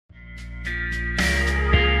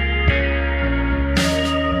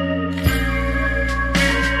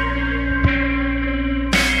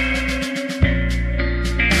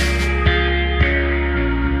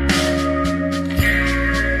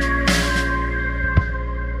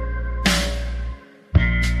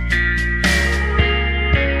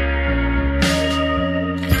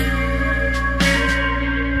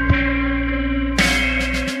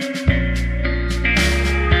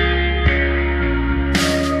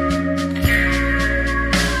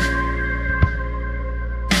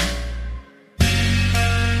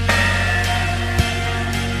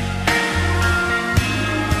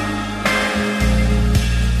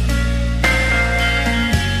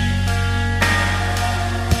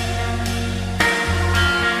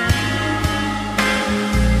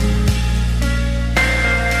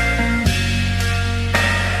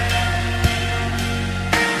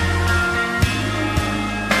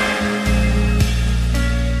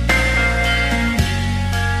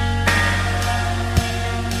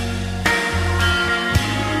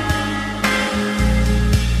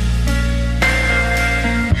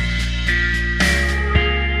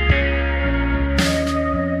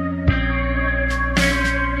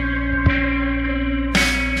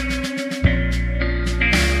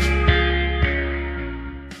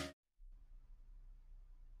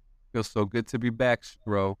feels so good to be back,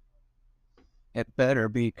 bro. It better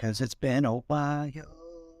be because it's been a while.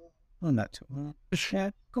 Well, not too long.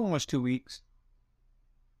 Yeah, almost 2 weeks.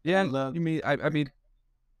 Yeah, Love. you mean I mean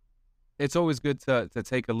it's always good to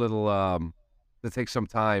take a little to take some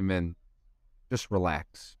time and just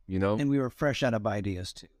relax, you know? And we were fresh out of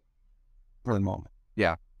ideas too, for the moment.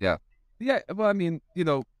 Yeah, yeah. Yeah, well, I mean,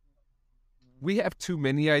 we have too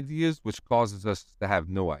many ideas, which causes us to have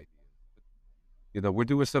no idea. We're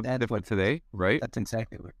doing something That's what. different today, right? That's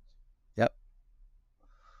exactly what. Yep.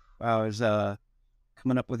 I was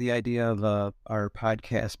coming up with the idea of our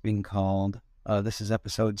podcast being called. This is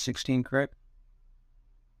episode 16, correct?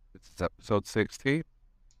 This is episode 16.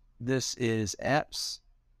 This is apps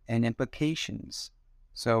and implications.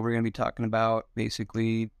 So we're going to be talking about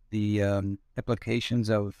basically the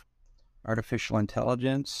implications of artificial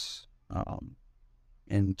intelligence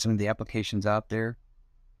and some of the applications out there.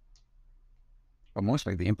 Well,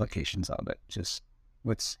 mostly the implications of it, just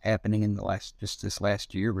what's happening in this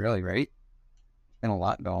last year, really, right? Been a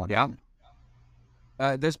lot going Yeah.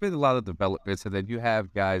 on. There's been a lot of developments, and then you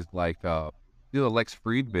have guys like, Lex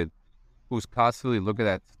Friedman, who's constantly looking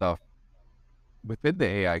at stuff within the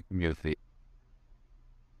AI community.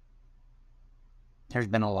 There's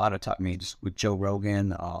been a lot of talk, just with Joe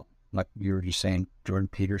Rogan, like you were just saying, Jordan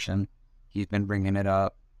Peterson, he's been bringing it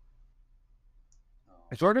up.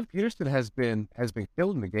 Jordan Peterson has been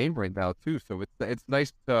killing the game right now too, so it's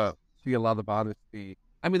nice to see a lot of honesty.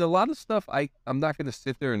 I mean, a lot of stuff I'm not going to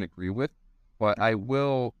sit there and agree with, but I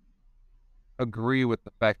will agree with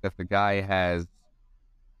the fact that the guy has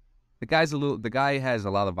a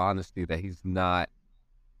lot of honesty that he's not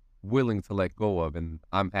willing to let go of, and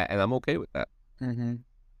I'm okay with that. Mm-hmm.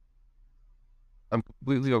 I'm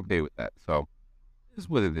completely okay with that. So this is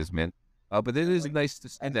what it is, man. But it is nice to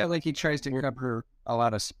see I that. feel like he tries to cover a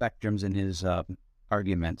lot of spectrums in his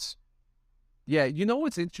arguments. Yeah,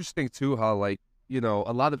 what's interesting too? How a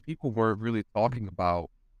lot of people weren't really talking about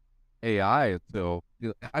AI until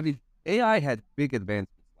I mean, AI had big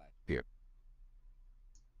advancements last year.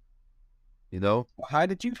 How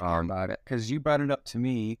did you hear about it? Because you brought it up to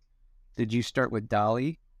me. Did you start with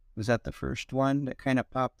Dolly? Was that the first one that kind of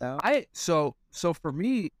popped out? So for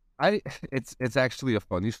me, it's actually a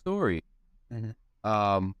funny story.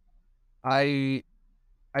 Mm-hmm.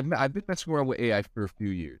 I've been messing around with AI for a few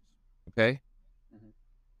years, okay,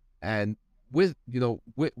 and with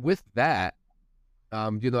that,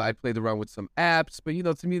 I played around with some apps, but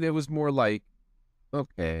to me there was more like,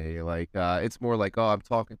 okay, like it's more like, oh, I'm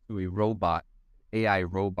talking to a robot, AI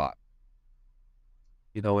robot,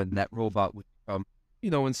 and that robot would become,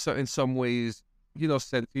 in some ways,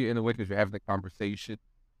 sentient in a way because you're having a conversation.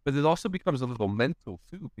 But it also becomes a little mental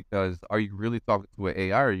too, because are you really talking to an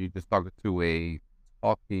AI, or are you just talking to a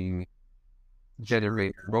talking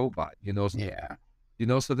generated robot? Yeah.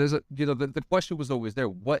 So there's the question was always there: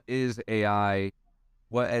 what is AI?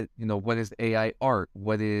 What is AI art?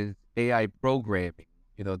 What is AI programming?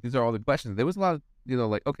 These are all the questions. There was a lot of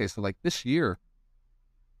like, okay, so like this year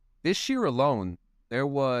alone, there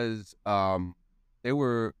were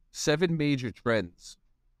 7 major trends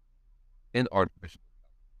in artificial.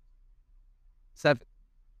 7.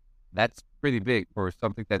 That's pretty big for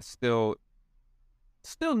something that's still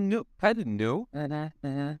new, kind of new,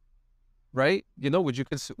 right? Would you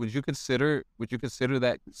consider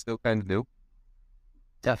that still kind of new?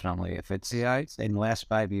 Definitely. If it's AI in the last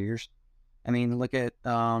 5 years, I mean, look at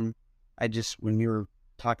when you were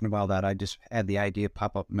talking about that, I just had the idea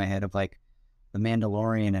pop up in my head of like The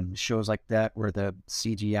Mandalorian and shows like that where the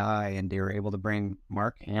CGI and they were able to bring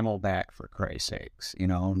Mark Hamill back, for Christ's sakes,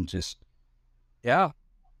 and just. Yeah.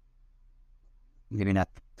 Maybe not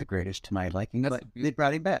the greatest to my liking, but they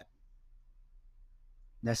brought him back.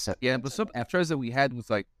 But some trends that we had was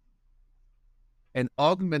like an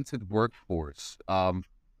augmented workforce.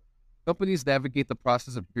 Companies navigate the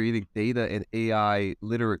process of creating data and AI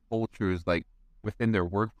literate cultures like within their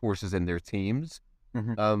workforces and their teams.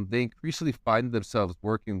 Mm-hmm. They increasingly find themselves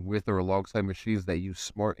working with or alongside machines that use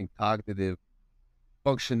smart and cognitive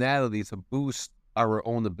functionality to boost our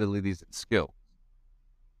own abilities and skills.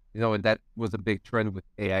 And that was a big trend with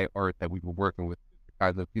AI art that we were working with.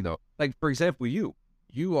 Kind of, like, for example, you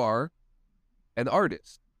are an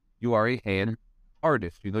artist. You are a hand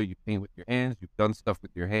artist. You paint with your hands. You've done stuff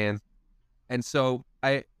with your hands. And so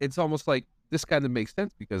it's almost like this kind of makes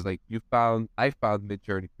sense because like I found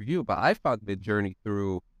Midjourney for you, but I found Midjourney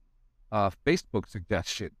through Facebook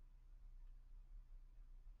suggestion.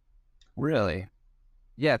 Really?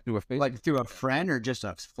 Yeah, through a Facebook, like through a friend or just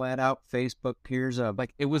a flat out Facebook peers of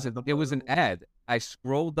like it was an ad. I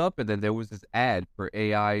scrolled up and then there was this ad for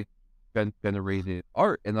AI generated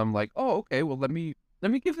art, and I'm like, oh, okay, well, let me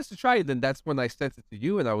give this a try. And then that's when I sent it to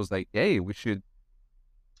you, and I was like, hey, we should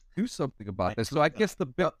do something about this. So I guess the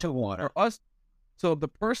bit Up to water. for us, so the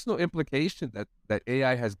personal implication that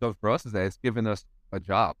AI has done for us is that it's given us a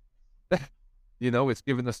job. It's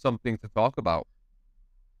given us something to talk about,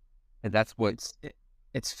 and that's what.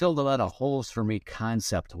 It's filled a lot of holes for me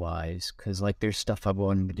concept wise, because like there's stuff I've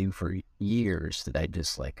wanted to do for years that I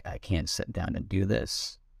just like I can't sit down and do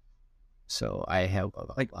this. So I have a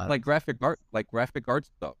lot Like graphic art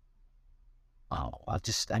stuff.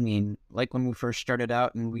 I mean, like when we first started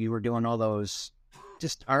out and we were doing all those,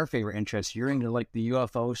 just our favorite interests. You're into like the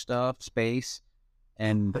UFO stuff, space,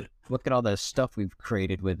 and look at all the stuff we've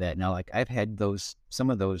created with that. Now, like I've had some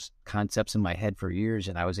of those concepts in my head for years,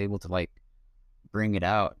 and I was able to like bring it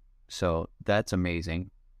out. So that's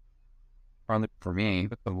amazing. For me,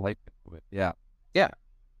 Put some life into it. Yeah. yeah.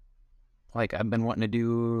 Like I've been wanting to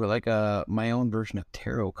do like my own version of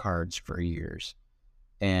tarot cards for years,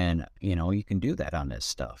 and you can do that on this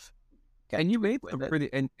stuff. And you made some pretty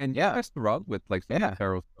and Yeah. you messed around with like some Yeah.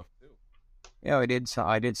 tarot stuff too. Yeah, I did. So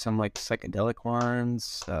I did some like psychedelic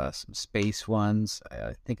ones, some space ones.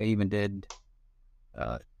 I think I even did.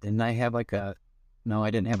 Didn't I have like a? No,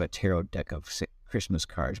 I didn't have a tarot deck of Christmas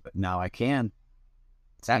cards, but now I can.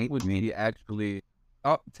 That would be actually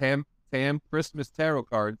Tam Christmas tarot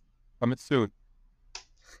cards coming soon.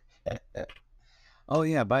 Oh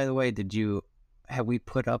yeah. By the way, have we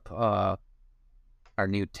put up our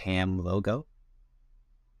new TAM logo?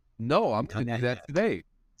 No, I'm gonna do that today.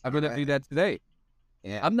 I'm gonna do that today.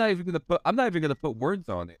 Yeah. I'm not even gonna put words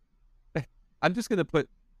on it. I'm just gonna put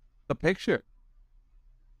the picture.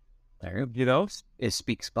 There, it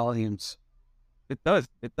speaks volumes. It does.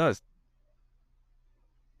 It does.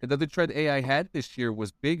 Another trend AI had this year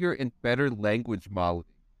was bigger and better language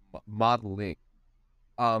modeling.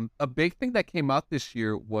 A big thing that came out this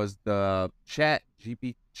year was the Chat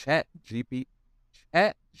GPT.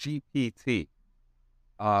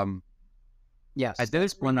 Yes, I did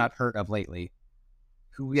that's one I've heard of lately.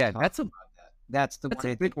 That's a That's the that's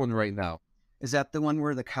one. a big one right now. Is that the one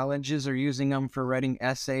where the colleges are using them for writing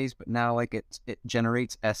essays, but now like it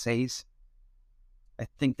generates essays? I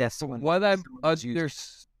think that's the one.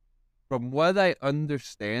 From what I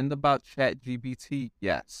understand about ChatGPT,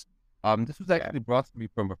 yes. This was actually brought to me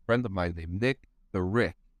from a friend of mine named Nick the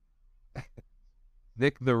Rick.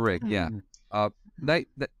 Nick the Rick, yeah.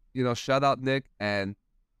 Shout out Nick, and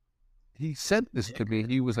he sent this to me.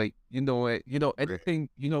 He was like,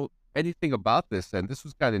 anything about this, and this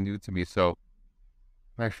was kind of new to me. So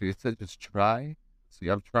actually, it said just try. See,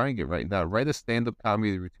 I'm trying it right now. Write a stand-up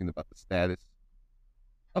comedy routine about the status.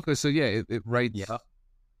 Okay, so yeah, it writes.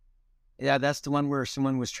 Yeah, that's the one where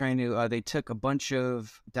someone was trying to. They took a bunch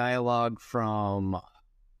of dialogue from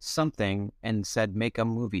something and said, "Make a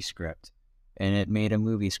movie script," and it made a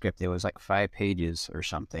movie script. It was like 5 pages or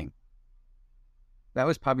something. That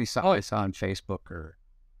was probably something I saw on Facebook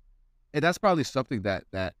And that's probably something that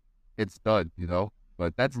it's done,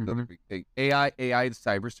 But that's another big thing. AI and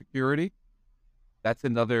cybersecurity. That's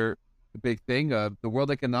another big thing. The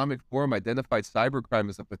World Economic Forum identified cybercrime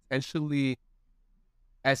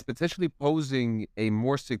as potentially posing a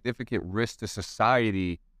more significant risk to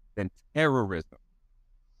society than terrorism.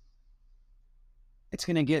 It's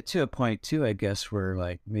going to get to a point too, I guess, where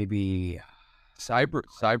like maybe cyber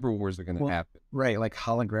wars are going to happen. Right, like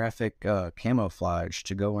holographic camouflage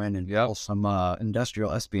to go in and pull some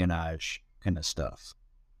industrial espionage kind of stuff.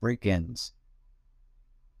 Break-ins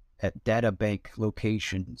at data bank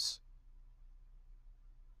locations.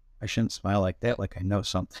 I shouldn't smile like that, like I know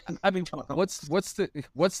something. I mean, what's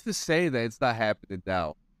to say that it's not happening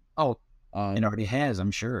now? Oh, it already has,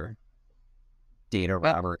 I'm sure. Data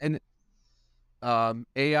robbery. And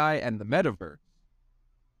AI and the metaverse,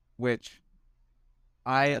 which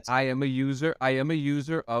I am a user. I am a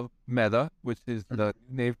user of Meta, which is the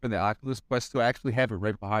name for the Oculus Quest 2. I actually have it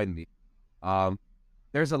right behind me.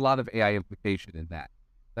 There's a lot of AI implication in that.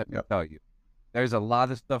 Let me tell you. There's a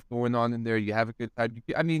lot of stuff going on in there. You have a good time.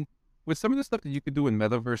 With some of the stuff that you could do in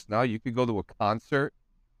Metaverse now, you could go to a concert.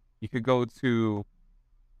 You could go to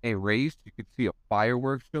a race. You could see a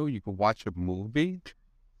fireworks show. You could watch a movie.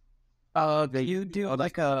 You do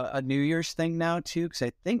like a New Year's thing now too? Because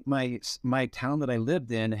I think my town that I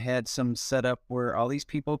lived in had some setup where all these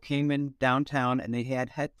people came in downtown and they had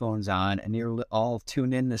headphones on and you're all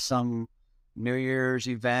tuned in to some New Year's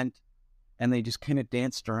event and they just kind of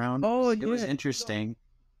danced around. It was interesting.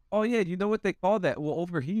 Oh yeah, you know what they call that? Well,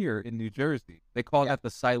 over here in New Jersey, they call that the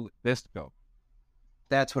silent disco.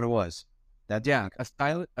 That's what it was. That's Yeah,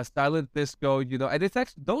 a silent disco, you know, and it's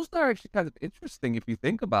actually those are actually kind of interesting if you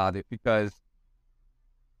think about it because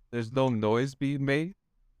there's no noise being made.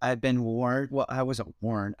 I've been warned. Well, I wasn't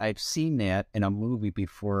warned. I've seen that in a movie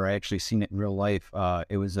before. I actually seen it in real life.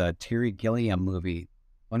 It was a Terry Gilliam movie,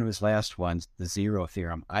 one of his last ones, The Zero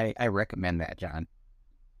Theorem. I recommend that, John.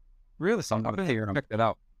 Really, Some I'm gonna theorem. check that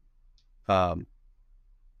out. Um,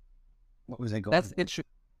 what was I going? That's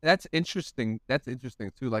interesting. That's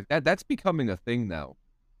interesting too. Like that's becoming a thing now.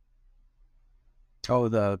 Oh,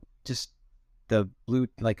 the blue,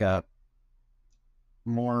 like a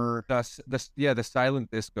more. The silent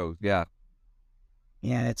discos. Yeah,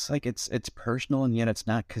 Yeah, it's like it's personal, and yet it's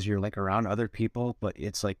not because you're like around other people, but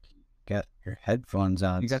it's like you got your headphones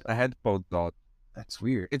on. you got the headphones on. That's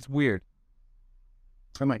weird. It's weird.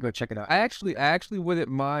 I might go check it out. I actually wouldn't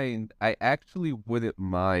mind. I actually wouldn't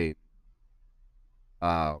mind.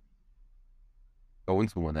 Uh, going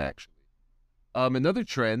to one actually. Another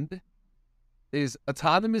trend is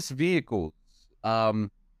autonomous vehicles. Um,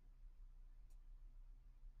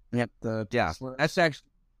 Yep. The yeah, Teslas.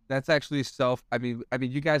 that's actually self. I mean,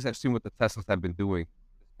 you guys have seen what the Teslas have been doing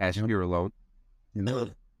this past year alone.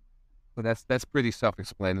 So that's pretty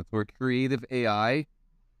self-explanatory. Creative AI,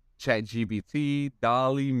 ChatGPT,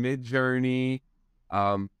 Dolly, Midjourney,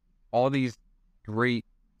 all these great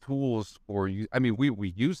tools for you. I mean, we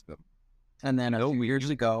use them. And then a few years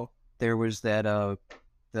ago, there was that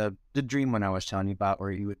the dream one I was telling you about,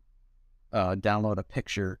 where you would download a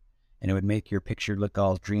picture and it would make your picture look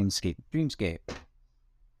all dreamscape.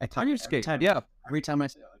 I talk Dreamscape, yeah. Every time I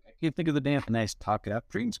say, like, I can't think of the damn, and I talk it up.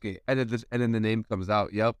 Dreamscape. And then the name comes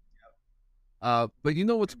out. Yep. But you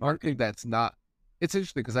know what's marketing that's not? It's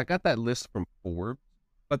interesting because I got that list from Forbes,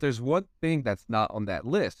 but there's one thing that's not on that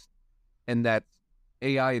list, and that's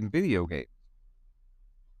AI in video games.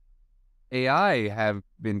 AI have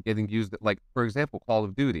been getting used, like for example, Call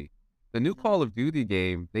of Duty. The new Call of Duty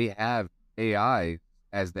game, they have AI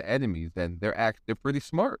as the enemies, and they're pretty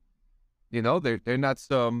smart. You know, they're not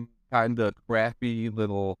some kind of crappy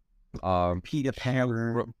little Peter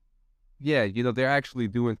Pan. yeah, you know, they're actually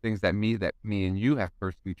doing things that me and you have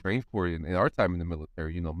personally trained for in our time in the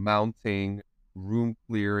military. You know, mounting, room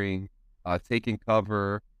clearing, taking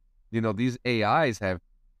cover. You know, these AIs have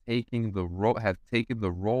taken the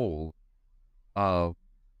role of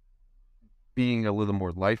being a little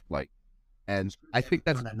more lifelike, and I think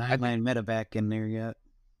that's a 9-line medevac in there yet.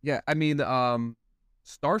 Yeah, I mean,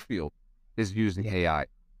 Starfield is using AI.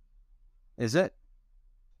 Is it?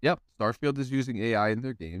 Yep, Starfield is using AI in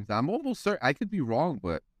their games. I'm almost certain. I could be wrong,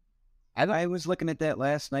 but I was looking at that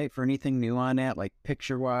last night for anything new on that, like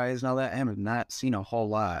picture wise and all that. I have not seen a whole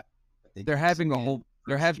lot. They're having a whole.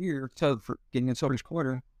 They're having here for getting into first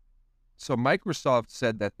quarter. So Microsoft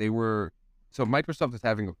said that they were. So Microsoft is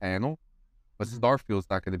having a panel, but Starfield's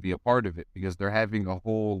not going to be a part of it because they're having a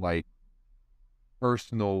whole like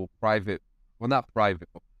personal, private. Well, not private,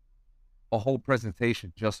 but a whole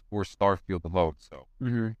presentation just for Starfield alone. So.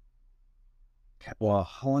 Well,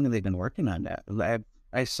 how long have they been working on that?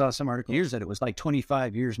 I saw some articles that it was like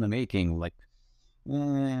 25 years in the making. Like,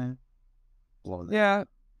 yeah,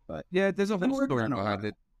 but yeah, there's a whole story behind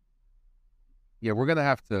it. Yeah, we're gonna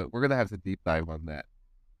have to deep dive on that.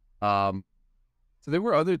 So there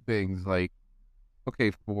were other things like,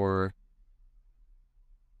 okay,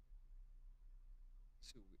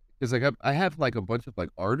 because like I have like a bunch of like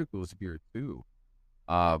articles here too.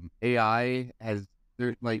 AI has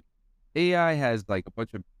like a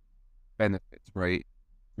bunch of benefits, right?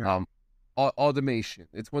 Right. Automation.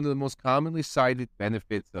 It's one of the most commonly cited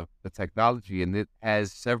benefits of the technology, and it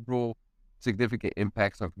has several significant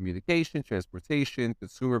impacts on communication, transportation,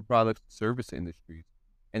 consumer products, and service industries.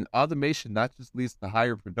 And automation not just leads to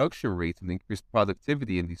higher production rates and increased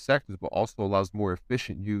productivity in these sectors, but also allows more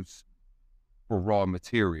efficient use for raw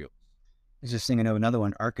materials. I was just thinking of another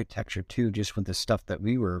one, architecture too, just with the stuff that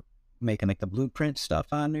we were making, like the blueprint stuff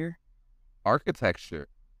on there. Architecture.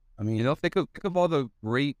 I mean, You know, think of all the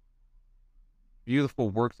great, beautiful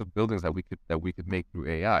works of buildings that we could make through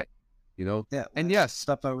AI. You know, yeah, and yes,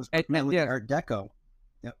 stuff I was and with yes, Art Deco.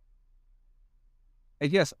 Yep.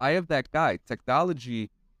 and yes, I am that guy. Technology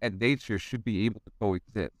and nature should be able to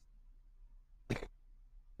coexist.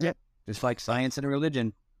 Yeah, just like science and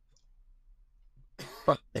religion.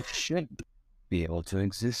 But it should be able to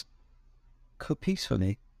exist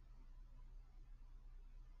peacefully.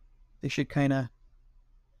 They should kind of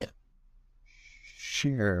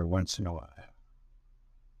share once in a while.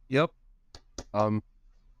 Yep.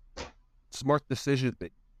 Smart decision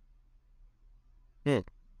making.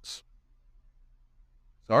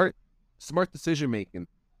 Sorry, smart decision making.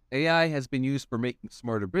 AI has been used for making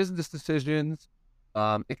smarter business decisions.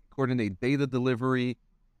 It can coordinate data delivery,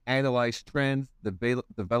 analyze trends,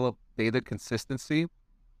 develop data consistency,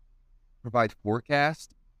 provide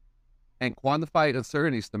forecasts, and quantify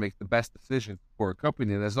uncertainties to make the best decisions for a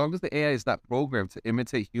company. And as long as the AI is not programmed to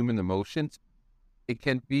imitate human emotions, it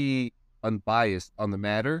can be unbiased on the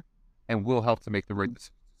matter and will help to make the right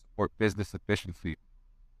decisions to support business efficiency.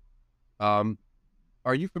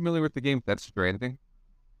 Are you familiar with the game Death Stranding?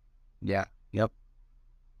 Yeah. Yep.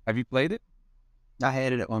 Have you played it? I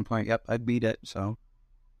had it at one point. Yep. I beat it. So.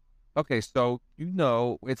 Okay, so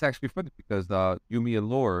it's actually funny because Yumi and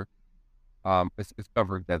Lore is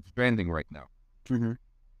covering Death Stranding right now. Mm-hmm.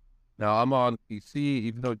 Now I'm on PC,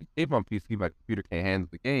 even though it came on PC, my computer can't handle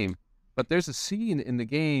the game. But there's a scene in the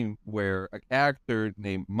game where a character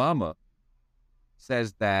named Mama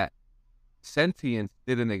says that sentience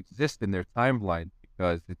didn't exist in their timeline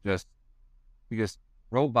because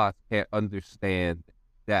robots can't understand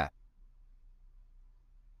death.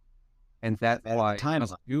 And that's why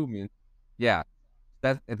us humans,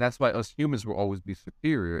 that's why us humans will always be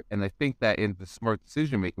superior. And I think that in the smart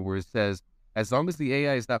decision making, where it says, as long as the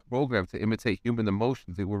AI is not programmed to imitate human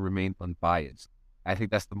emotions, it will remain unbiased. I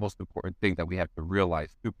think that's the most important thing that we have to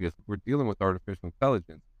realize too, because if we're dealing with artificial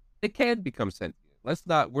intelligence, it can become sentient.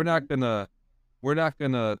 We're not gonna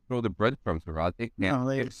throw the breadcrumbs around. It can't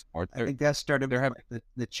get smart. I think that started with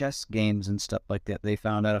the chess games and stuff like that. They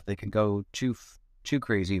found out if they could go too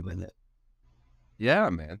crazy with it.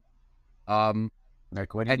 Yeah, man.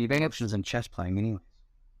 Like what advancements in chess playing, anyways.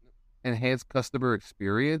 Enhanced customer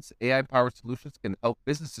experience. AI-powered solutions can help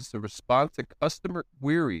businesses to respond to customer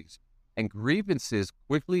queries and grievances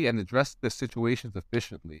quickly and address the situations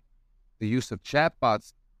efficiently. The use of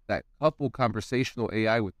chatbots that couple conversational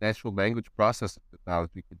AI with natural language processing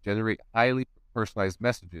technology can generate highly personalized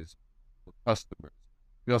messages for customers.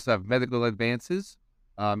 We also have medical advances.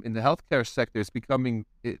 In the healthcare sector, it's becoming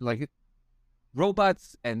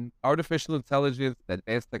robots and artificial intelligence,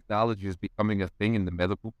 advanced technology is becoming a thing in the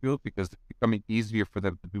medical field because it's becoming easier for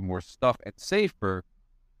them to do more stuff and safer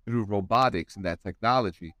through robotics and that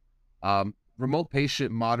technology. Remote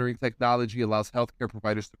patient monitoring technology allows healthcare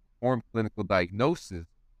providers to perform clinical diagnosis,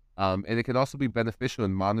 and it can also be beneficial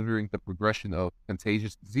in monitoring the progression of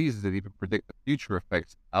contagious diseases and even predict the future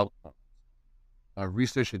effects and outcomes.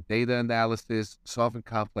 Research and data analysis, solving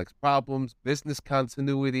complex problems, business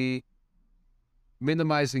continuity,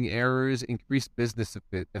 minimizing errors, increased business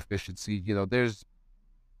efficiency. There's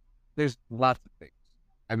lots of things.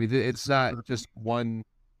 I mean, it's not just one.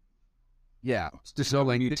 Yeah, just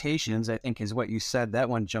like mutations, I think, is what you said. That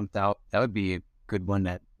one jumped out. That would be a good one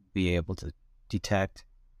that be able to detect.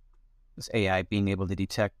 This AI being able to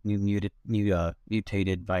detect new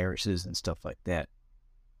mutated viruses and stuff like that.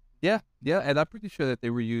 Yeah, and I'm pretty sure that they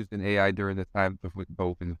were used in AI during the time of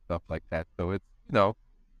COVID and stuff like that. So it's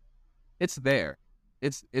it's there.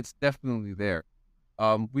 It's definitely there.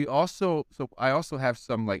 I also have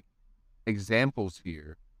some like examples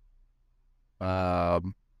here. Because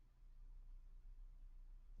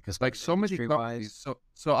like so many companies.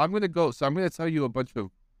 So I'm gonna tell you a bunch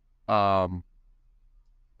of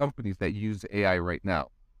companies that use AI right now.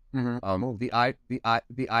 Mm-hmm.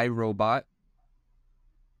 The iRobot,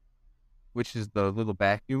 which is the little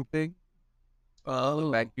vacuum thing. Oh,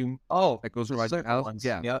 vacuum. Oh, that goes around your house. Ones.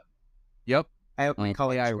 Yeah. Yep. I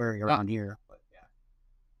call AI around here. But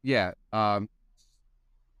yeah.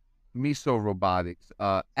 Miso Robotics.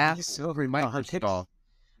 Apple, Microsoft.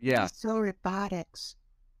 Yeah. Miso Robotics.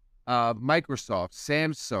 Microsoft,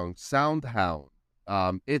 Samsung, SoundHound.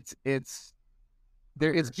 It's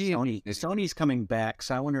being Sony's coming back,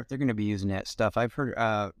 so I wonder if they're going to be using that stuff. I've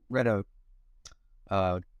read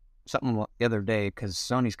something the other day because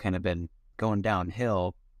Sony's kind of been going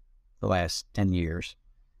downhill the last 10 years,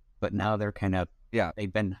 but now they're kind of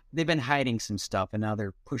they've been hiding some stuff and now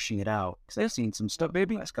they're pushing it out because I've seen some stuff.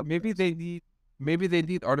 Maybe they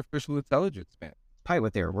need artificial intelligence, man. Probably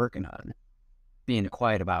what they were working on, being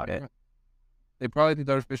quiet about it. They probably need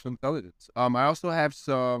artificial intelligence. I also have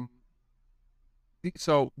some.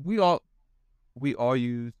 So we all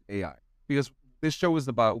use AI because this show is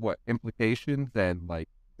about what implications and like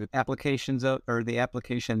the implications of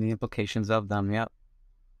them. Yep.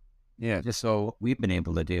 Yeah. Just so what we've been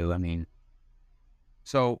able to do. I mean,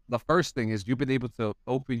 so the first thing is you've been able to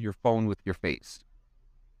open your phone with your face.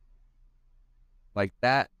 Like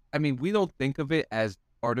that. I mean, we don't think of it as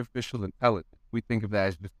artificial intelligence. We think of that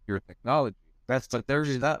as just pure technology. That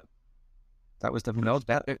was the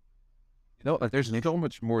there's so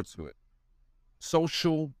much more to it.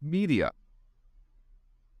 Social media.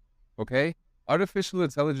 Okay? artificial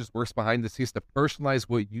intelligence works behind the scenes to personalize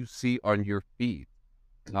what you see on your feed.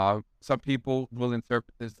 Some people will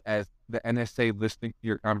interpret this as the NSA listening to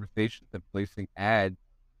your conversations and placing ads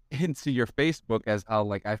into your Facebook, as how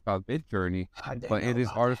like I found Midjourney, but it is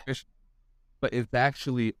artificial. But it's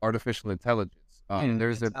actually artificial intelligence.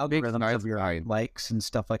 There's a big algorithms science of your behind. likes and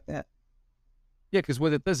stuff like that. Yeah, because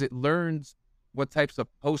what it does, it learns what types of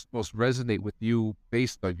posts most resonate with you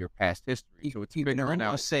based on your past history. So it's You can figuring out.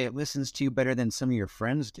 almost say it listens to you better than some of your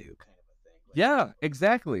friends do, kind of a thing. Like, Yeah,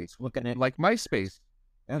 exactly. it's looking at Like MySpace.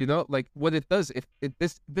 Yeah. You know, like what it does. If it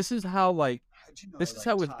this is how like this is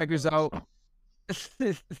how it figures out.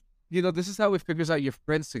 You know, this is how it figures out your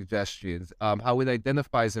friend suggestions. How it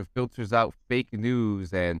identifies and filters out fake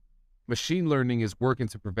news, and machine learning is working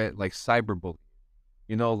to prevent like cyberbullying.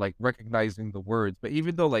 You know, like recognizing the words. But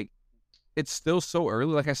even though like it's still so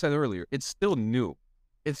early, like I said earlier, it's still new.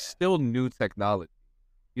 It's still new technology.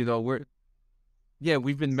 You know,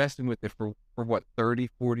 we've been messing with it for what, 30,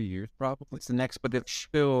 40 years probably. What's the next? But it's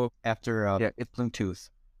still, After it's Bluetooth.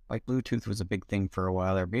 Like Bluetooth was a big thing for a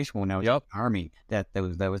while there. Basically, when I was in Yep. the Army, that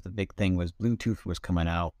was the big thing, was Bluetooth was coming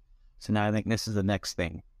out. So now I think this is the next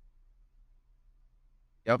thing.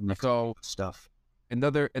 Yep. Next So stuff.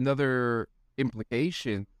 another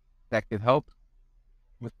implication that can help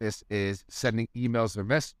with this is sending emails or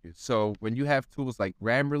messages. So when you have tools like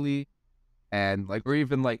Grammarly and like, or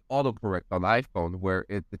even like autocorrect on iPhone, where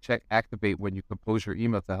the check activate when you compose your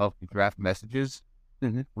email to help you draft messages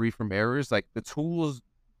free from errors, like the tools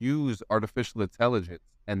use artificial intelligence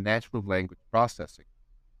and natural language processing.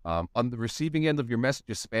 On the receiving end of your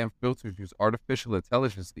messages, spam filters use artificial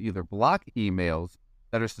intelligence to either block emails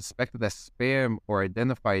that are suspected as spam or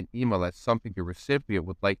identify an email as something your recipient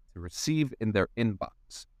would like to receive in their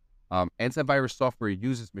inbox. Antivirus software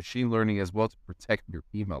uses machine learning as well to protect your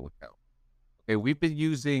email account. Okay, we've been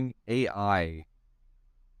using AI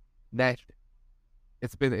naturally.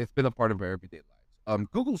 It's been a part of our everyday lives.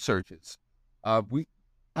 Google searches. How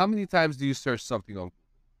many times do you search something on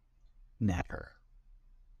Google?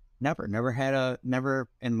 Never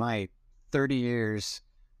in my 30 years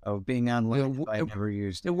of being online, I've never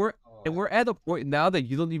used it. And we're at a point now that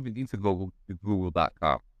you don't even need to go to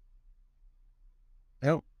Google.com.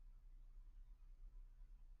 No.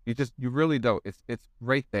 You really don't. It's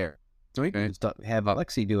right there. So we can just have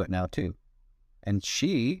Alexi do it now too. And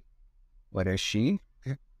what is she?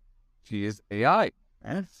 She is AI.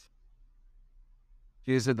 Yes.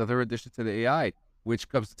 She is another addition to the AI, which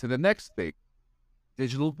comes to the next thing.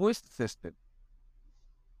 Digital voice assistant.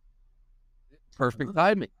 Perfect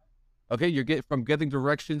timing. Okay, from getting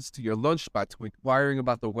directions to your lunch spot to inquiring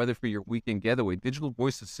about the weather for your weekend getaway. Digital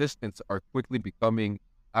voice assistants are quickly becoming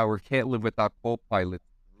our can't live without co-pilot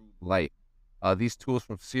through life. These tools,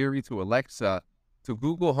 from Siri to Alexa to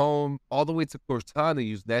Google Home, all the way to Cortana,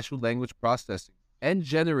 use natural language processing and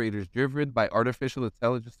generators driven by artificial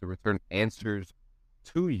intelligence to return answers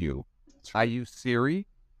to you. I use Siri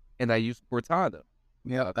and I use Cortana.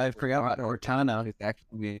 Yeah, I forgot about Cortana. It's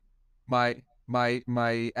actually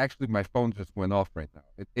my phone just went off right now.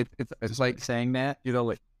 It's like saying that,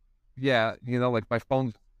 like my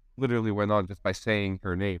phone literally went on just by saying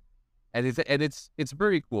her name, and it's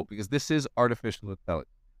very cool because this is artificial intelligence.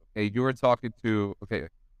 Okay, you were talking to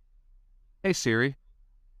hey Siri,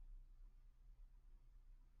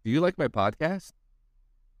 do you like my podcast?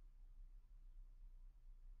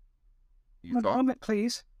 One moment,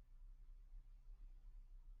 please.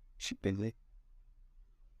 She busy.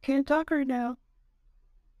 Can't talk right now.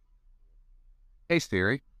 Hey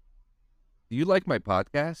Siri, do you like my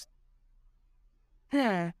podcast?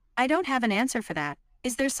 I don't have an answer for that.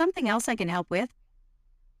 Is there something else I can help with?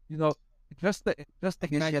 You know, just the I guess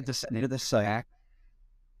you had to send it to the site.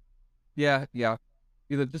 Yeah. You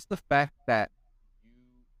know, just the fact that you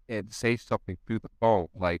can say something through the phone,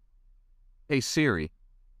 like, hey Siri,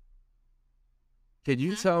 can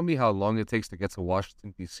you tell me how long it takes to get to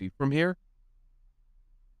Washington, D.C. from here?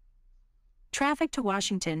 Traffic to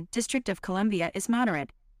Washington, District of Columbia is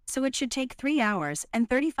moderate, so it should take 3 hours and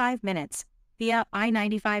 35 minutes via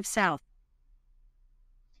I-95 South.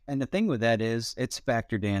 And the thing with that is it's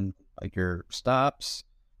factored in, like your stops,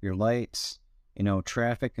 your lights,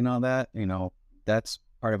 traffic and all that. That's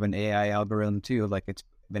part of an AI algorithm too. Like it's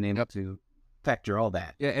been able to factor all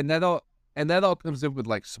that. Yeah, and that all comes in with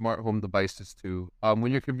like smart home devices too.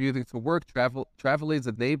 When you're commuting to work, travel aids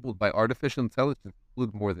enabled by artificial intelligence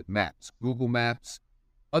include more than maps. Google Maps,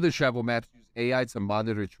 other travel maps use AI to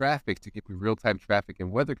monitor traffic to give you real-time traffic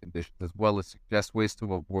and weather conditions, as well as suggest ways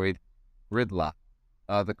to avoid gridlock.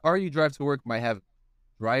 The car you drive to work might have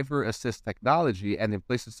driver assist technology, and in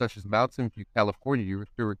places such as Mountain View, California, you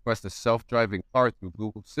can request a self-driving car through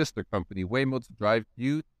Google's sister company, Waymo, to drive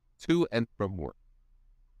you to and from work.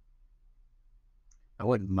 I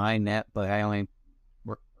wouldn't mind that, but I only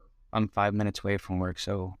work. I'm 5 minutes away from work,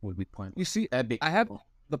 so it would be pointless. You see, That'd be I have cool.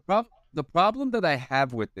 the problem that I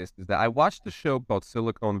have with this is that I watched a show called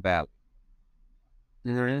Silicon Valley.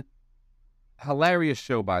 Hilarious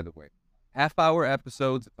show, by the way. Half-hour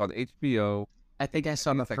episodes. It's on HBO. I think I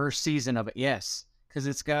saw the It's like- first season of it. Yes, because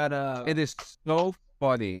it's got It is so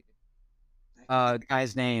funny.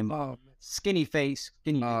 Guy's name, Skinny Face.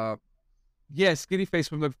 Yeah, Skinny Face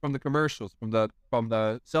from the commercials, from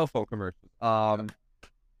the cell phone commercials.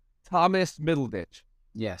 Thomas Middleditch.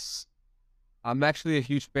 Yes. I'm actually a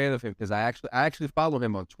huge fan of him because I actually follow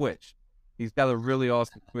him on Twitch. He's got a really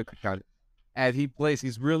awesome Twitch account, and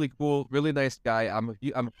he's really cool, really nice guy. I'm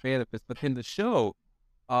a fan of his. But in the show,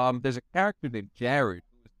 there's a character named Jared.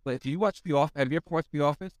 Do you watch The Office? Have you ever watched The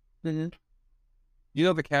Office? Mm-hmm. You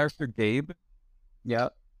know the character Gabe? Yeah.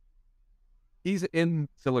 He's in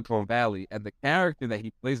Silicon Valley, and the character that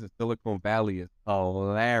he plays in Silicon Valley is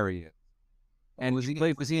hilarious. And was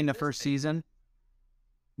he in the first season?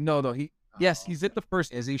 No, yes, he's in the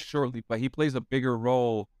first. Is he shortly? But he plays a bigger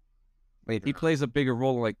role. Wait, He plays a bigger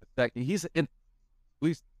role in like the second. He's in.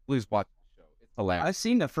 Please watch the show. It's hilarious. I've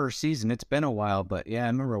seen the first season. It's been a while, but yeah, I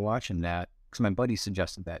remember watching that because my buddy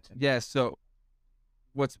suggested that to me. Yeah. So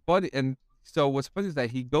what's funny is that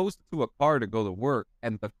he goes to a car to go to work,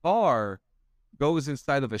 and the car goes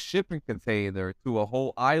inside of a shipping container to a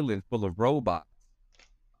whole island full of robots.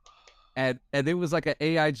 And it was like an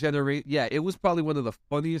AI generate. Yeah, it was probably one of the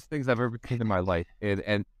funniest things I've ever seen in my life.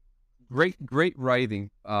 And great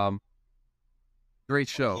writing. Great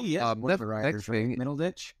show. He is one of the writers, next thing,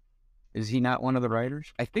 Middleditch? Is he not one of the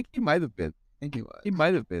writers? I think he might have been. I think he was. He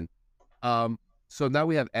might have been. So now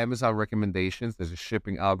we have Amazon recommendations. There's a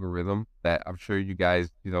shipping algorithm that I'm sure you guys,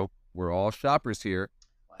 we're all shoppers here.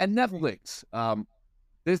 And Netflix.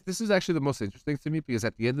 This is actually the most interesting to me because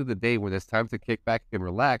at the end of the day, when it's time to kick back and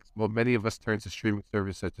relax, well, many of us turn to streaming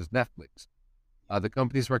services such as Netflix. The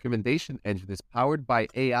company's recommendation engine is powered by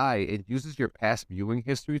AI. It uses your past viewing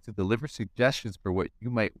history to deliver suggestions for what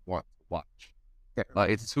you might want to watch.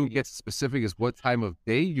 It soon gets specific as what time of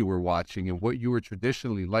day you were watching and what you were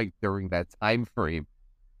traditionally like during that time frame.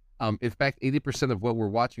 In fact, 80% of what we're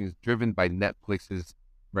watching is driven by Netflix's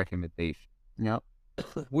recommendation. Yep.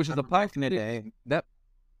 Which is a Back in the day.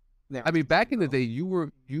 Back in the day, you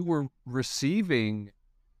were receiving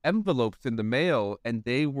envelopes in the mail, and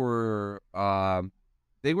they were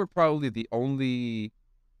probably the only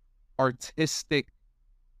artistic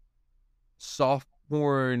soft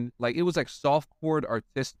porn, like it was like soft porn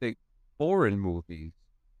artistic foreign movies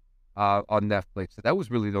on Netflix. So that was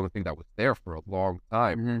really the only thing that was there for a long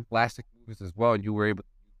time. Mm-hmm. Classic movies as well, and you were able to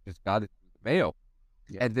just got it through the mail.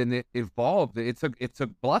 Yeah. And then it evolved. It's a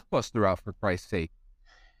blockbuster out, for Christ's sake.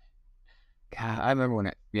 God, I remember when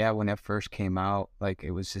it first came out, like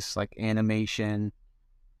it was just like animation,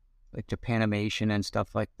 like Japanimation and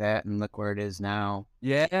stuff like that, and look where it is now.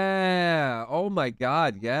 Yeah. Oh my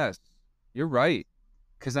God. Yes, you're right.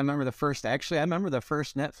 Because I remember the first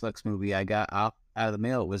Netflix movie I got out of the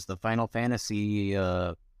mail was the Final Fantasy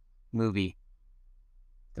movie.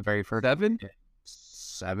 The very first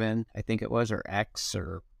 7, I think it was, or X,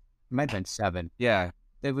 or it might have been 7. Yeah.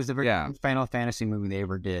 It was the very first Final Fantasy movie they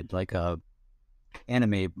ever did, like a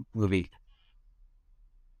anime movie.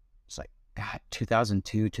 It's like, God,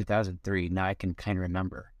 2002, 2003. Now I can kind of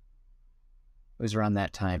remember. It was around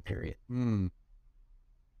that time period.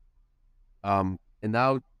 And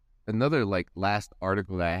now another last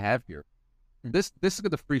article that I have here. This is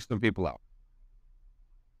going to freak some people out.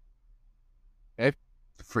 Okay?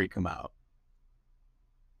 Freak them out.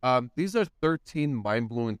 These are 13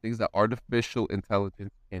 mind-blowing things that artificial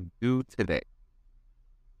intelligence can do today.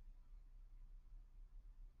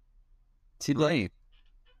 Today.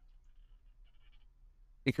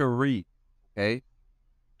 It can read, okay?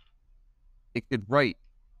 It could write.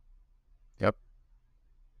 Yep.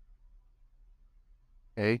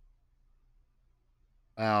 Okay.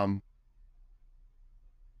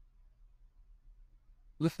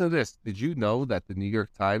 Listen to this. Did you know that the New York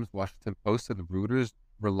Times, Washington Post, and the Reuters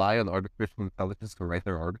rely on artificial intelligence to write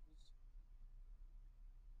their articles?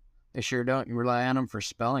 They sure don't rely on them for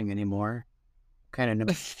spelling anymore.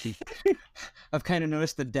 I've kind of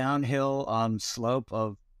noticed the downhill slope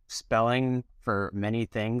of spelling for many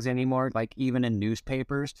things anymore. Like even in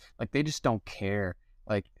newspapers, like they just don't care.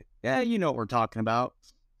 Like, yeah, you know what we're talking about.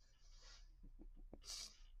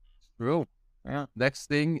 True. Yeah. Next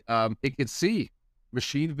thing, it can see.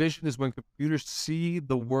 Machine vision is when computers see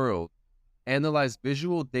the world, analyze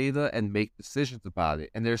visual data, and make decisions about it.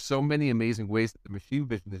 And there's so many amazing ways that the machine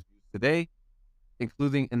vision is used today,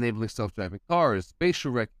 including enabling self-driving cars,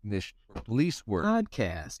 facial recognition for police work,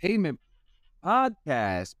 Podcast. payment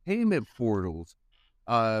podcasts, payment portals,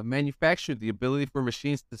 manufacture. The ability for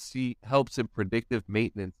machines to see helps in predictive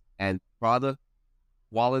maintenance and product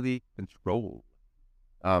quality control.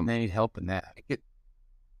 They need help in that.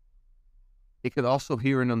 It could also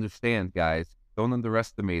hear and understand, guys. Don't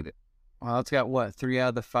underestimate it. Well, it's got what, 3 out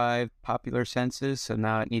of the 5 popular senses, so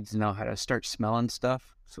now it needs to know how to start smelling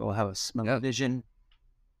stuff. So we'll have a smell vision.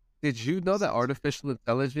 Did you know that artificial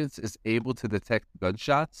intelligence is able to detect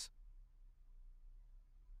gunshots?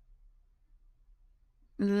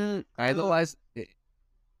 Analyze it.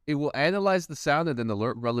 It will analyze the sound and then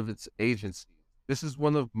alert relevant agencies. This is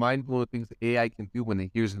one of mind-blowing things that AI can do when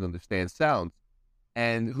it hears and understands sounds.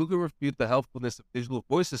 And who can refute the helpfulness of digital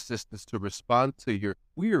voice assistants to respond to your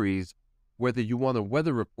queries, whether you want a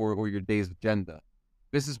weather report or your day's agenda?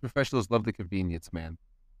 Business professionals love the convenience, man.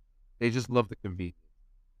 They just love the convenience.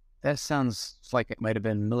 That sounds like it might have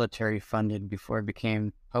been military funded before it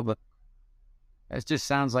became public. It just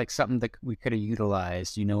sounds like something that we could have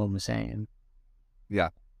utilized. You know what I'm saying? Yeah.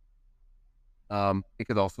 It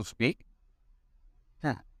could also speak.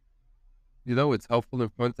 Huh. You know, it's helpful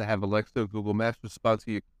and fun to have Alexa or Google Maps respond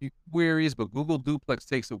to your queries, but Google Duplex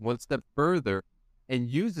takes it one step further and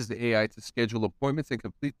uses the AI to schedule appointments and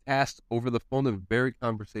complete tasks over the phone in very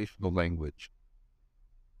conversational language.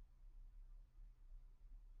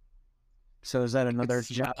 So is that another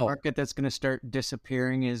job market that's going to start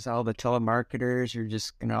disappearing? Is all the telemarketers are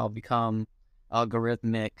just going to all become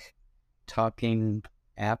algorithmic talking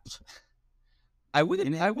apps? I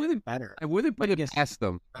wouldn't better. I wouldn't put it past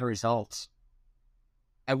them. Results.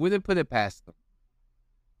 I wouldn't put it past them.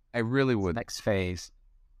 I really would. Next phase.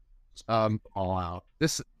 All out.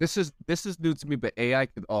 This is new to me, but AI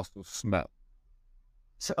could also smell.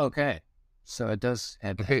 So so it does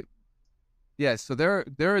have that. Okay. Yeah, so there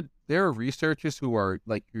are researchers who are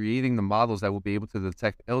like creating the models that will be able to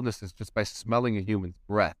detect illnesses just by smelling a human's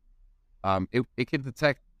breath. It can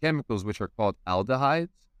detect chemicals which are called aldehydes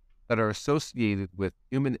that are associated with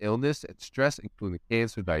human illness and stress, including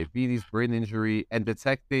cancer, diabetes, brain injury, and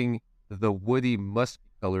detecting the woody musky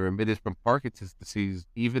color emitted from Parkinson's disease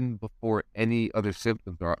even before any other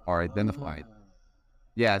symptoms are identified.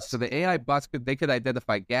 Yeah, so the AI bots could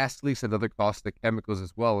identify gas leaks and other caustic chemicals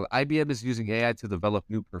as well. IBM is using AI to develop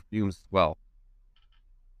new perfumes as well.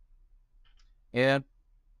 Yeah.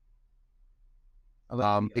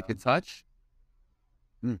 It can touch.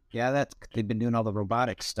 Yeah, they've been doing all the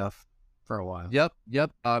robotic stuff for a while. Yep.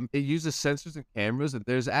 It uses sensors and cameras, and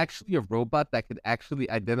there's actually a robot that could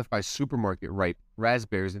actually identify supermarket ripe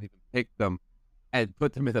raspberries and even pick them and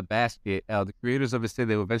put them in a basket. The creators of it say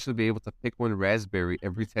they will eventually be able to pick one raspberry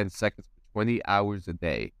every 10 seconds for 20 hours a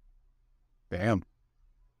day. Damn.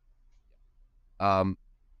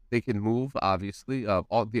 They can move, obviously.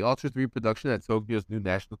 The Ultra 3 production at Tokyo's new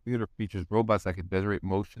National Theater features robots that can generate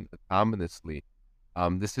motion autonomously.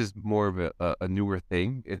 This is more of a newer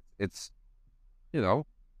thing. It's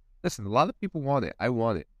listen, a lot of people want it. I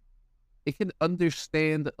want it. It can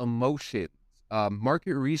understand emotions.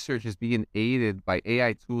 Market research is being aided by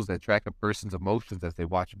AI tools that track a person's emotions as they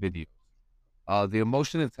watch videos. The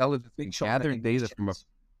emotion intelligence can gather data from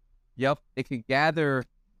it can gather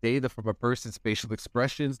data from a person's facial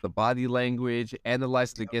expressions, the body language,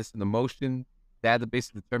 analyze it against an emotion database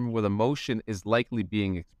to determine what emotion is likely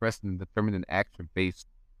being expressed and determine an action based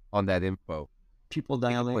on that info. People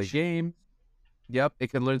play games. Yep, it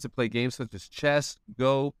can learn to play games such as chess,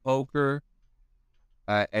 Go, poker,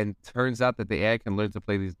 and turns out that the AI can learn to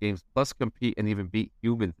play these games, plus compete and even beat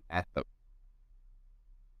humans at them.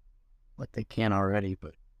 Like they can already,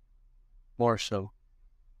 but more so.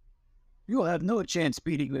 You'll have no chance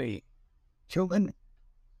beating me, human.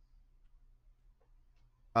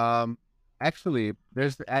 Actually,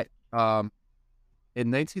 there's in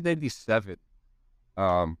 1997,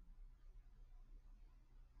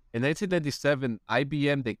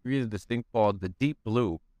 IBM, they created this thing called the Deep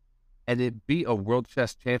Blue, and it beat a world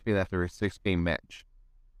chess champion after a 6-game match.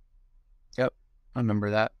 Yep, I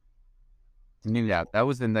remember that. Yeah, that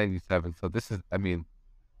was in 97. So this is,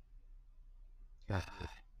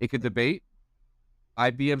 it could debate.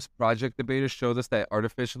 IBM's project debaters showed us that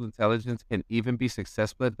artificial intelligence can even be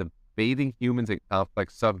successful at debating humans in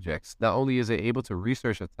complex subjects. Not only is it able to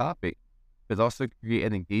research a topic, but also create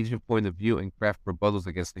an engaging point of view and craft rebuttals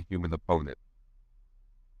against a human opponent.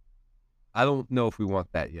 I don't know if we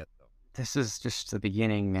want that yet, though. This is just the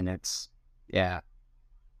beginning, and it's, yeah.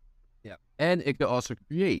 Yeah. And it could also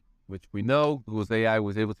create, which we know Google's AI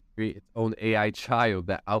was able to create its own AI child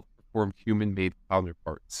that outperformed human-made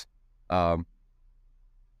counterparts. Yeah,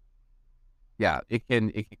 it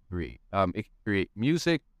can create. It can create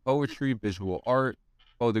music, poetry, visual art,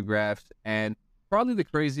 photographs, and probably the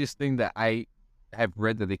craziest thing that I have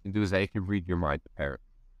read that it can do is that it can read your mind, apparently.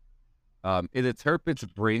 It interprets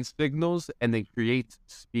brain signals and then creates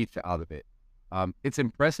speech out of it. It's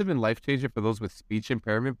impressive and life-changing for those with speech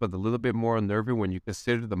impairment, but a little bit more unnerving when you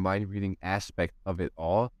consider the mind-reading aspect of it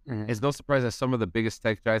all. It's no surprise that some of the biggest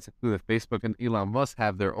tech giants, including Facebook and Elon Musk,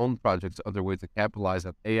 have their own projects underway to capitalize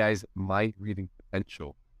on AI's mind-reading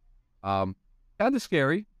potential. Kind of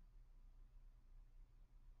scary,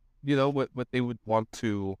 what they would want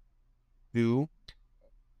to do.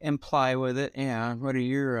 Imply with it, yeah. What are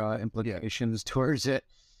your implications towards it?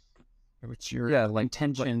 What's your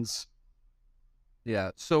intentions?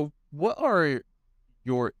 Yeah. So, what are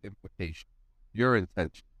your implications, your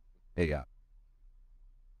intentions? AI.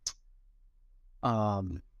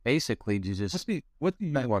 Basically, just what do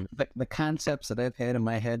you want? The concepts that I've had in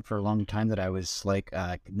my head for a long time that I was like,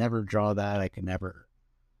 I could never draw that, I could never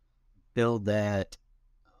build that,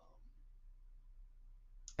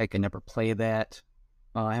 I could never play that.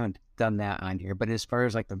 Well, I haven't done that on here, but as far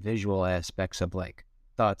as like the visual aspects of like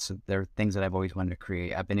thoughts, there are things that I've always wanted to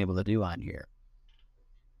create, I've been able to do on here.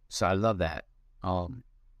 So I love that.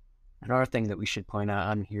 Another thing that we should point out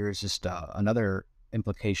on here is just another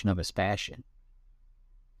implication of his fashion.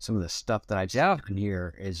 Some of the stuff that I've seen on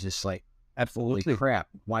here is just like, absolutely holy crap,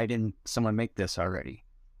 why didn't someone make this already?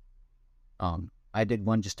 I did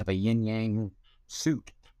one just of a yin yang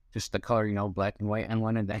suit, just the color, black and white on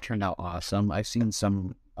one, and that turned out awesome. I've seen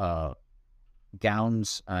some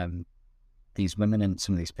gowns, these women in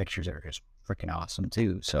some of these pictures are just freaking awesome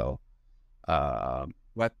too. So,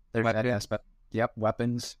 there's that aspect. Yep,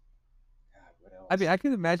 weapons. I mean, I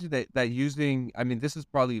can imagine that using. I mean, this is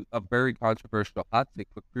probably a very controversial hot take,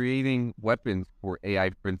 but creating weapons for AI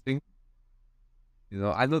printing.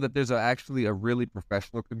 I know that there's actually a really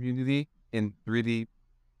professional community in 3D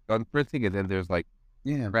gun printing, and then there's like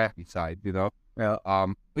crappy side, Yeah. But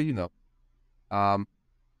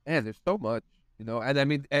there's so much, and I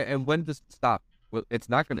mean, and when does it stop? Well, it's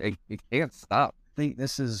not gonna. It can't stop. I think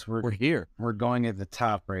this is we're here. We're going at the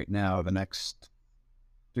top right now. The next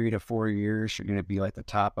 3 to 4 years, you're gonna be like the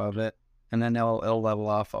top of it, and then it'll level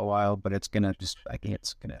off a while, but it's gonna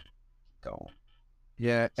it's gonna go.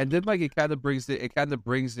 Yeah, and then like it kind of brings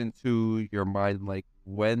into your mind like,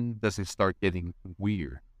 when does it start getting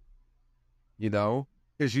weird? Because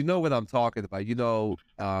what I'm talking about.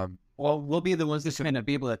 Well, we'll be the ones that's going to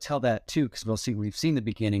be able to tell that too, because we've seen the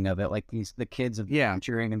beginning of it. Like the kids of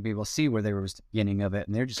future are going to be able to see where there was the beginning of it,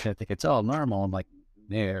 and they're just going to think it's all normal. I'm like,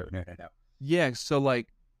 no. Yeah, so like,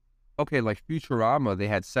 okay, like Futurama, they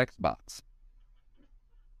had sex bots.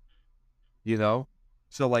 So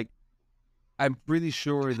like, I'm pretty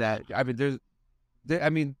sure that Come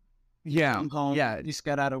home, you just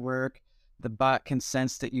got out of work. The bot can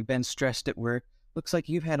sense that you've been stressed at work. Looks like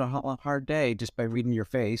you've had a hard day just by reading your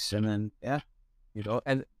face, and then and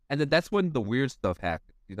then that's when the weird stuff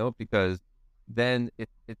happens, because then it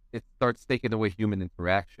starts taking away human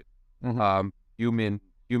interaction, human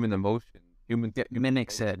emotion,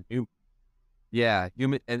 mimics it.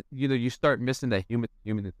 Human, and you start missing that human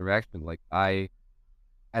interaction. Like I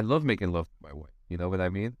love making love to my wife, you know what I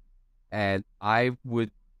mean? And I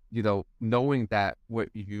would, knowing that what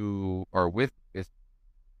you are with is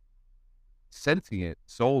sentient,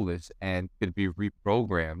 soulless, and could be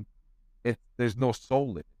reprogrammed, there's no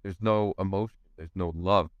soul in it, there's no emotion, there's no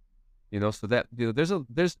love, so that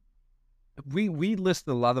we list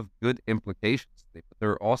a lot of good implications today, but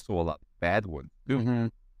there are also a lot of bad ones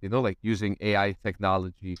too. Like using AI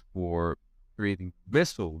technology for creating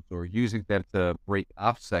missiles, or using them to break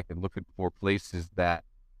OPSEC and looking for places that,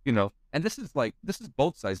 and this is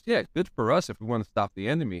both sides. Yeah, good for us if we want to stop the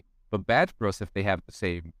enemy, but bad for us if they have the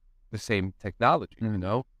same technology,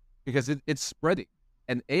 because it's spreading.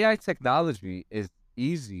 And AI technology is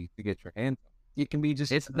easy to get your hands on. It can be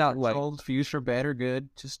just, it's not like used for bad or good,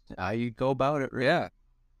 just how you go about it. Right?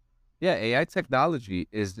 Yeah. AI technology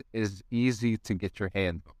is easy to get your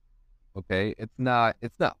hands on. Okay, it's not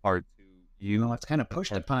hard to use. It's kind of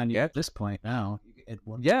pushed upon you at this point now.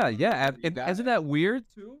 Yeah. Isn't that weird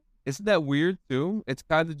too? It's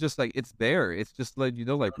kind of just like it's there. It's just like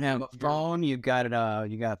like you have a phone. You got it.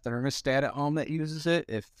 You got a thermostat at home that uses it.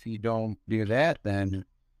 If you don't do that, then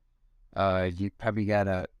you probably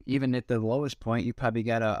got even at the lowest point, you probably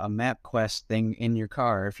got a MapQuest thing in your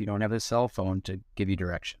car if you don't have a cell phone to give you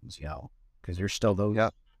directions. Because there's still those. Yeah.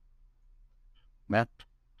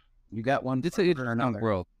 You got one. It's an or interesting another.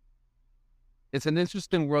 world. It's an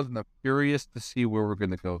interesting world, and I'm curious to see where we're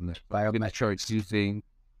going to go next. We're going to start using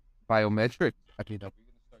biometrics. I mean, are we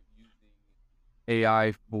going to start using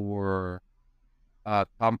AI for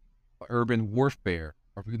urban warfare?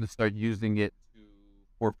 Are we going to start using it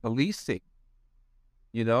for policing?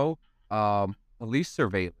 You know, police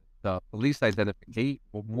surveillance, police identification,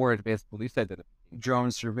 more advanced police identification,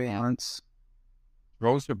 Drone surveillance.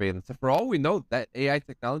 drone surveillance. And for all we know, that AI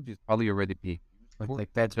technology is probably already being used.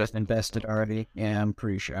 Like that's just invested already. Yeah, I'm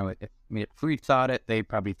pretty sure. I mean, if we thought it, they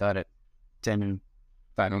probably thought it 10,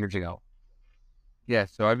 5 years ago. Yeah,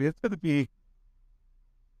 so I mean, it's going to be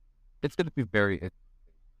very interesting.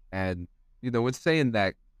 And it's saying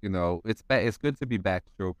that it's good to be back,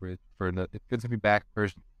 Strobridge. It's good to be back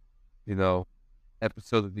first.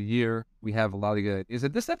 Episode of the year. We have a lot of good ideas.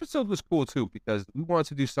 And this episode was cool too because we wanted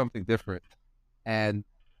to do something different, and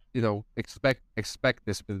expect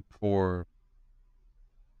this for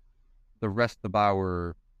the rest of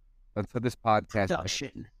our until this podcast.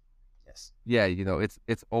 Production. Yes. Yeah,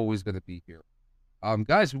 it's always going to be here.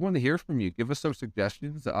 Guys, we want to hear from you. Give us some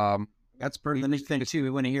suggestions. That's pretty neat thing too.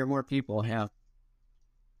 We want to hear more people. Yeah.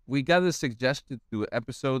 We got a suggestion to an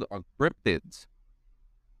episode on cryptids.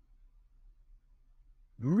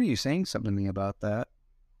 Remember you saying something to me about that?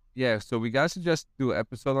 Yeah, so we got suggested to do an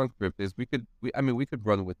episode on cryptids. We could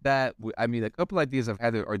run with that. A couple ideas I've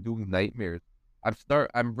had are doing nightmares.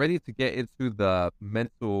 I'm ready to get into the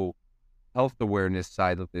mental health awareness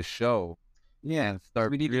side of this show. Yeah, and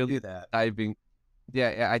start we need really to do that. diving.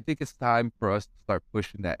 Yeah, I think it's time for us to start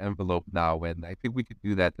pushing that envelope now, and I think we could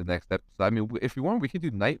do that the next episode. I mean, if you want, we could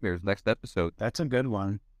do nightmares next episode. That's a good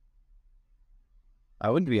one.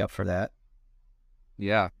 I would be up for that.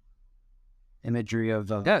 Yeah. Imagery of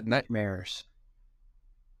nightmares.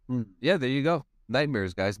 Yeah, there you go.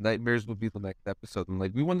 Nightmares, guys. Nightmares will be the next episode. And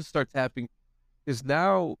we want to start tapping, because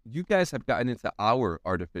now you guys have gotten into our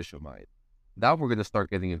artificial mind. Now we're going to start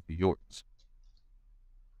getting into yours.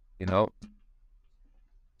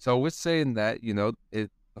 So we're saying that,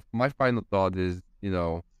 my final thought is,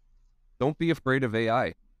 don't be afraid of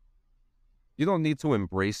AI. You don't need to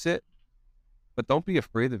embrace it, but don't be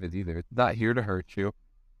afraid of it either. It's not here to hurt you.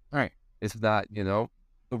 All right. It's not, the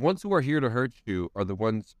ones who are here to hurt you are the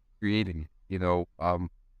ones creating it.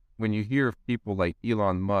 When you hear of people like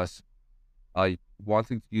Elon Musk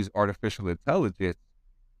wanting to use artificial intelligence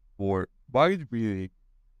for mind reading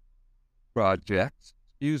projects,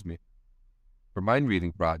 the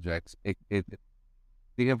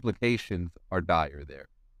implications are dire there.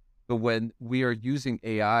 But when we are using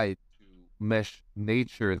AI to mesh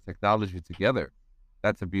nature and technology together,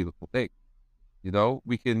 that's a beautiful thing.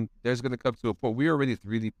 There's going to come to a point, we already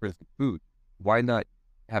 3D printing food. Why not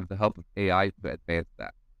have the help of AI to advance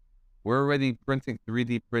that? We're already printing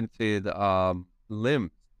 3D printed limbs,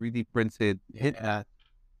 3D printed hit. I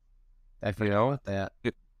forgot about that.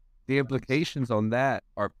 The implications on that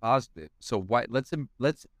are positive. So why let's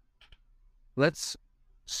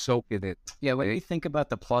soak it in. Yeah, when you think about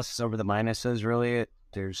the pluses over the minuses, really,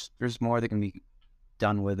 there's more that can be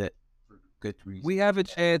done with it for good reason.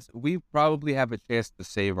 We probably have a chance to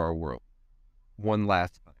save our world one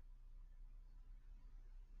last time.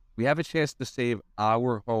 We have a chance to save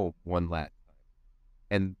our home one last time.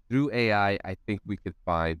 And through AI, I think we could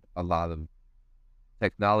find a lot of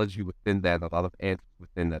technology within that, a lot of answers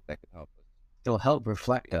within that can help us. It'll help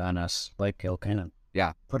reflect on us, like it'll kind of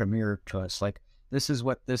put a mirror to us, like this is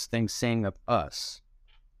what this thing's saying of us,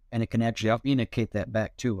 and it can actually communicate that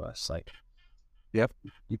back to us. Like, you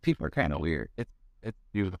people are kind of weird. It's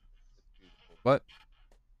beautiful. But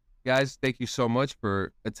guys, thank you so much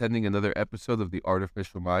for attending another episode of The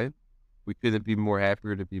Artificial Mind. We couldn't be more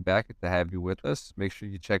happier to be back and to have you with us. Make sure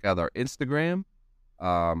you check out our Instagram.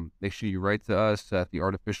 Make sure you write to us at the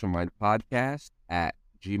Artificial Mind Podcast at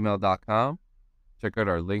gmail.com. Check out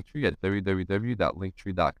our Linktree at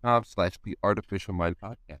www.linktree.com/the Artificial Mind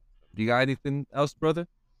Podcast. Do you got anything else, brother?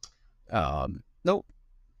 Nope.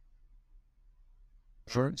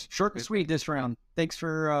 Short and sweet this round. Thanks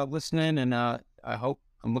for listening, and I'm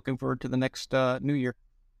looking forward to the next New Year.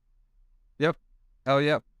 Yep. Hell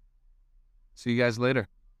yeah. See you guys later.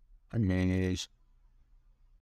 Amazing.